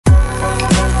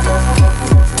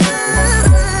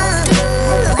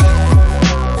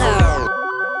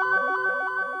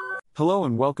Hello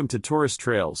and welcome to Tourist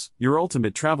Trails, your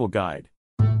ultimate travel guide.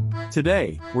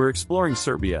 Today, we're exploring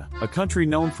Serbia, a country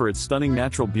known for its stunning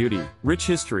natural beauty, rich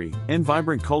history, and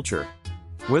vibrant culture.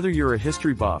 Whether you're a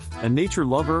history buff, a nature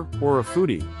lover, or a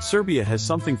foodie, Serbia has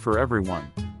something for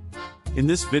everyone. In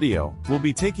this video, we'll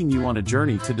be taking you on a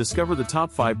journey to discover the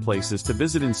top 5 places to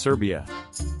visit in Serbia.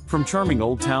 From charming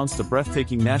old towns to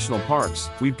breathtaking national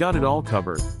parks, we've got it all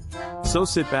covered. So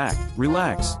sit back,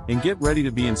 relax, and get ready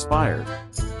to be inspired.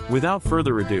 Without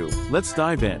further ado, let's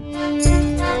dive in.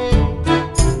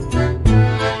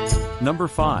 Number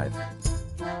 5.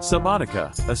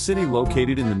 Subotica, a city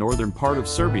located in the northern part of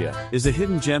Serbia, is a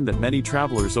hidden gem that many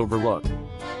travelers overlook.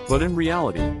 But in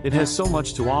reality, it has so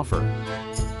much to offer.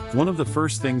 One of the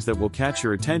first things that will catch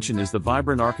your attention is the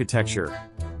vibrant architecture.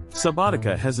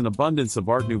 Subotica has an abundance of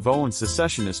Art Nouveau and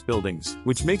Secessionist buildings,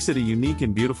 which makes it a unique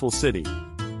and beautiful city.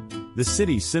 The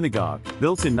city's synagogue,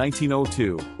 built in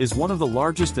 1902, is one of the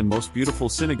largest and most beautiful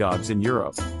synagogues in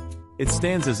Europe. It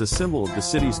stands as a symbol of the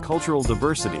city's cultural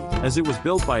diversity, as it was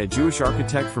built by a Jewish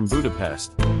architect from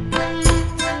Budapest.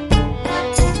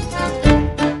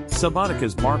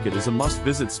 Subotica's market is a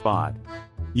must-visit spot.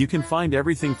 You can find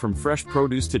everything from fresh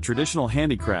produce to traditional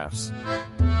handicrafts.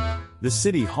 The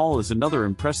City Hall is another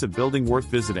impressive building worth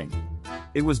visiting.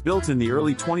 It was built in the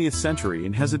early 20th century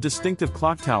and has a distinctive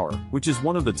clock tower, which is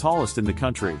one of the tallest in the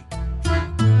country.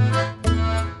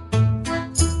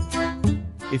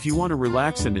 If you want to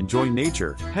relax and enjoy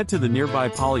nature, head to the nearby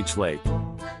Polić Lake.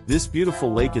 This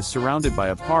beautiful lake is surrounded by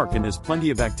a park and has plenty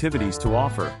of activities to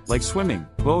offer, like swimming,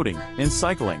 boating, and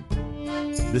cycling.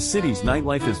 The city's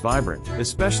nightlife is vibrant,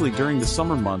 especially during the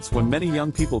summer months when many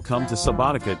young people come to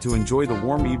Subotica to enjoy the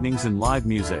warm evenings and live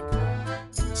music.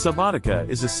 Subotica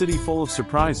is a city full of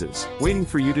surprises, waiting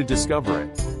for you to discover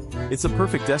it. It's a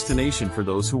perfect destination for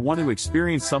those who want to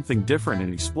experience something different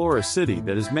and explore a city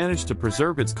that has managed to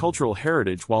preserve its cultural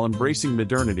heritage while embracing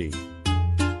modernity.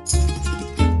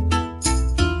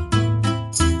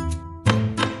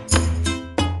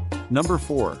 Number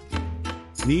 4.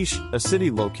 Niš, a city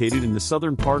located in the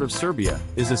southern part of Serbia,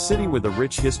 is a city with a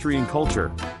rich history and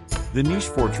culture. The Niš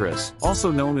Fortress,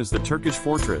 also known as the Turkish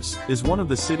Fortress, is one of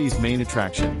the city's main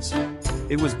attractions.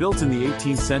 It was built in the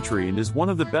 18th century and is one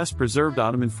of the best preserved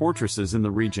Ottoman fortresses in the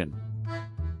region.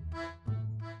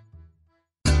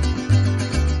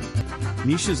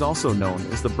 Niš is also known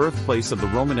as the birthplace of the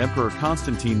Roman Emperor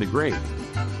Constantine the Great.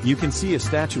 You can see a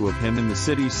statue of him in the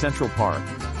city's central park.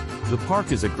 The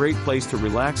park is a great place to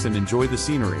relax and enjoy the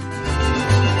scenery.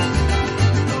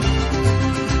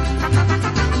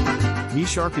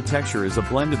 Niš architecture is a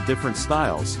blend of different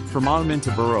styles, from Ottoman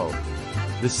to Baroque.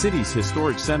 The city's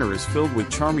historic center is filled with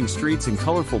charming streets and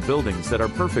colorful buildings that are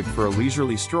perfect for a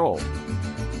leisurely stroll.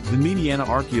 The Mediana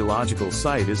archaeological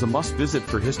site is a must-visit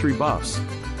for history buffs.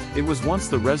 It was once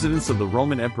the residence of the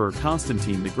Roman Emperor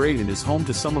Constantine the Great and is home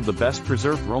to some of the best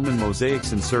preserved Roman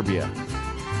mosaics in Serbia.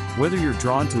 Whether you're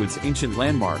drawn to its ancient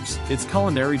landmarks, its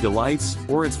culinary delights,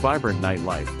 or its vibrant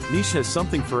nightlife, Niš has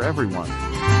something for everyone.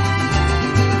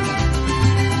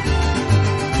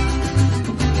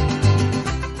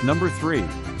 Number 3.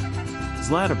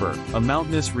 Zlatibor, a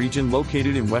mountainous region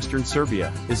located in western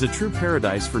Serbia, is a true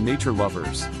paradise for nature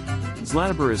lovers.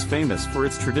 Zlatibor is famous for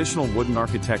its traditional wooden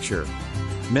architecture.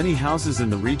 Many houses in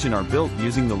the region are built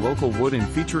using the local wood and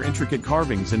feature intricate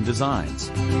carvings and designs.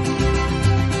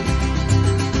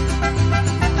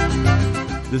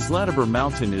 The Zlatibor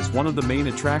mountain is one of the main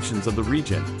attractions of the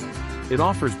region. It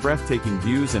offers breathtaking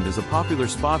views and is a popular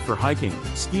spot for hiking,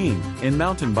 skiing, and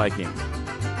mountain biking.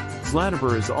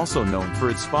 Zlatibor is also known for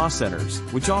its spa centers,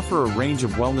 which offer a range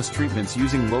of wellness treatments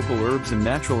using local herbs and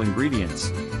natural ingredients.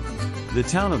 The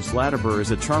town of Zlatibor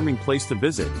is a charming place to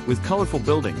visit, with colorful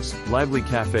buildings, lively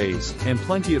cafes, and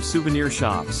plenty of souvenir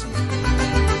shops.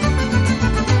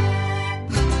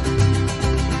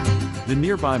 The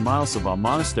nearby Milosava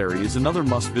Monastery is another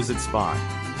must-visit spot.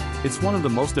 It's one of the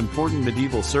most important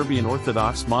medieval Serbian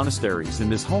Orthodox monasteries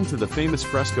and is home to the famous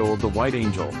fresco of the White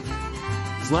Angel.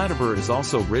 Zlatibor is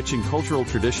also rich in cultural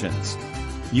traditions.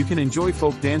 You can enjoy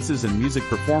folk dances and music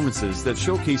performances that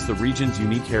showcase the region's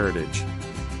unique heritage.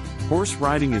 Horse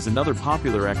riding is another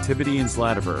popular activity in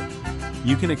Zlatibor.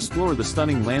 You can explore the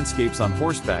stunning landscapes on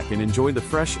horseback and enjoy the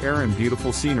fresh air and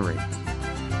beautiful scenery.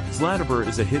 Zlatibor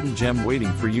is a hidden gem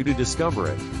waiting for you to discover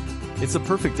it. It's a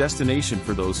perfect destination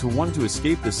for those who want to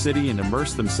escape the city and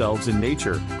immerse themselves in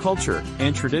nature, culture,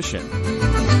 and tradition.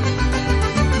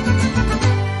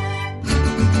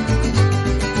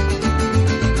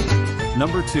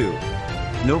 Number 2.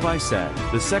 Novi Sad,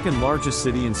 the second largest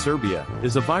city in Serbia,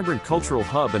 is a vibrant cultural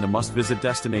hub and a must-visit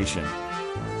destination.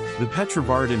 The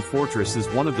Petrovaradin Fortress is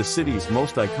one of the city's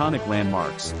most iconic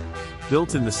landmarks.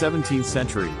 Built in the 17th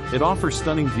century, it offers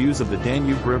stunning views of the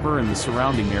Danube River and the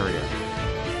surrounding area.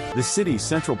 The city's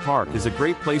Central Park is a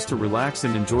great place to relax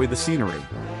and enjoy the scenery.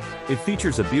 It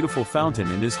features a beautiful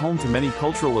fountain and is home to many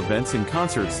cultural events and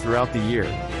concerts throughout the year.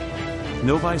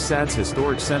 Novi Sad's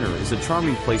historic center is a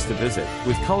charming place to visit,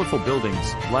 with colorful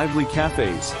buildings, lively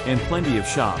cafes, and plenty of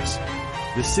shops.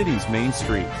 The city's main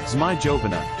street, Zmaj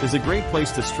Jovana, is a great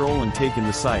place to stroll and take in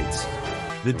the sights.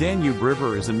 The Danube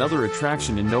River is another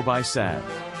attraction in Novi Sad.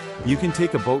 You can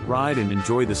take a boat ride and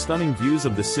enjoy the stunning views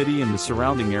of the city and the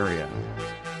surrounding area.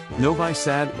 Novi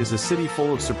Sad is a city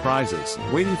full of surprises,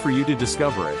 waiting for you to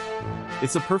discover it.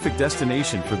 It's a perfect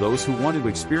destination for those who want to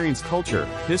experience culture,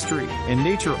 history, and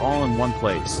nature all in one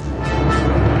place.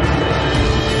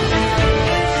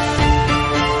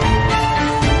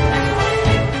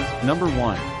 Number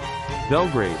 1.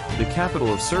 Belgrade, the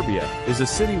capital of Serbia, is a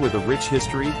city with a rich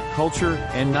history, culture,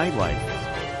 and nightlife.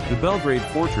 The Belgrade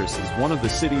Fortress is one of the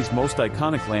city's most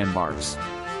iconic landmarks.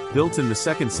 Built in the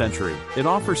 2nd century, it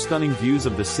offers stunning views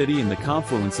of the city and the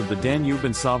confluence of the Danube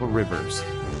and Sava rivers.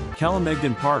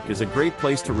 Kalemegdan Park is a great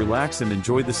place to relax and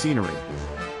enjoy the scenery.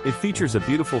 It features a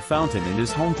beautiful fountain and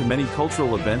is home to many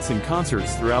cultural events and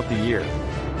concerts throughout the year.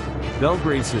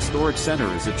 Belgrade's historic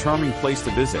center is a charming place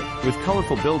to visit, with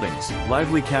colorful buildings,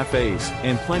 lively cafes,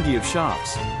 and plenty of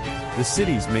shops. The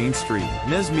city's main street,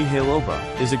 Knez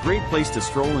Mihajlova, is a great place to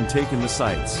stroll and take in the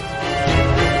sights.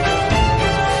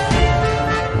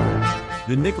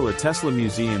 The Nikola Tesla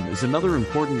Museum is another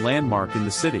important landmark in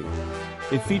the city.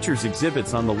 It features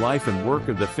exhibits on the life and work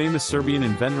of the famous Serbian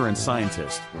inventor and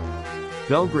scientist.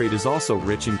 Belgrade is also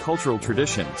rich in cultural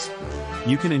traditions.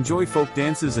 You can enjoy folk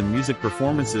dances and music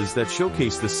performances that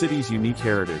showcase the city's unique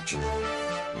heritage.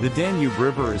 The Danube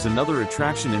River is another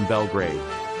attraction in Belgrade.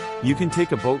 You can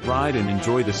take a boat ride and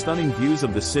enjoy the stunning views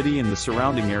of the city and the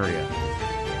surrounding area.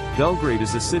 Belgrade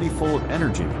is a city full of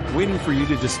energy, waiting for you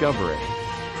to discover it.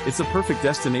 It's a perfect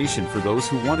destination for those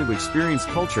who want to experience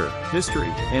culture,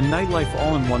 history, and nightlife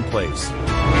all in one place.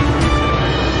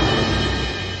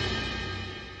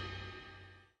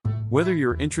 Whether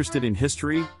you're interested in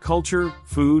history, culture,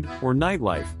 food, or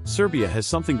nightlife, Serbia has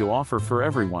something to offer for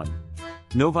everyone.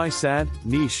 Novi Sad,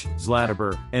 Niš,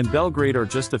 Zlatibor, and Belgrade are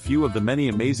just a few of the many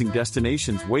amazing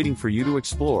destinations waiting for you to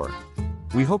explore.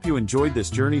 We hope you enjoyed this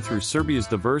journey through Serbia's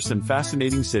diverse and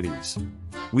fascinating cities.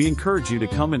 We encourage you to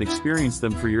come and experience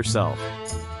them for yourself.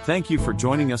 Thank you for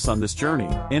joining us on this journey,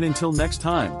 and until next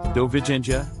time, do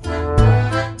viđenja.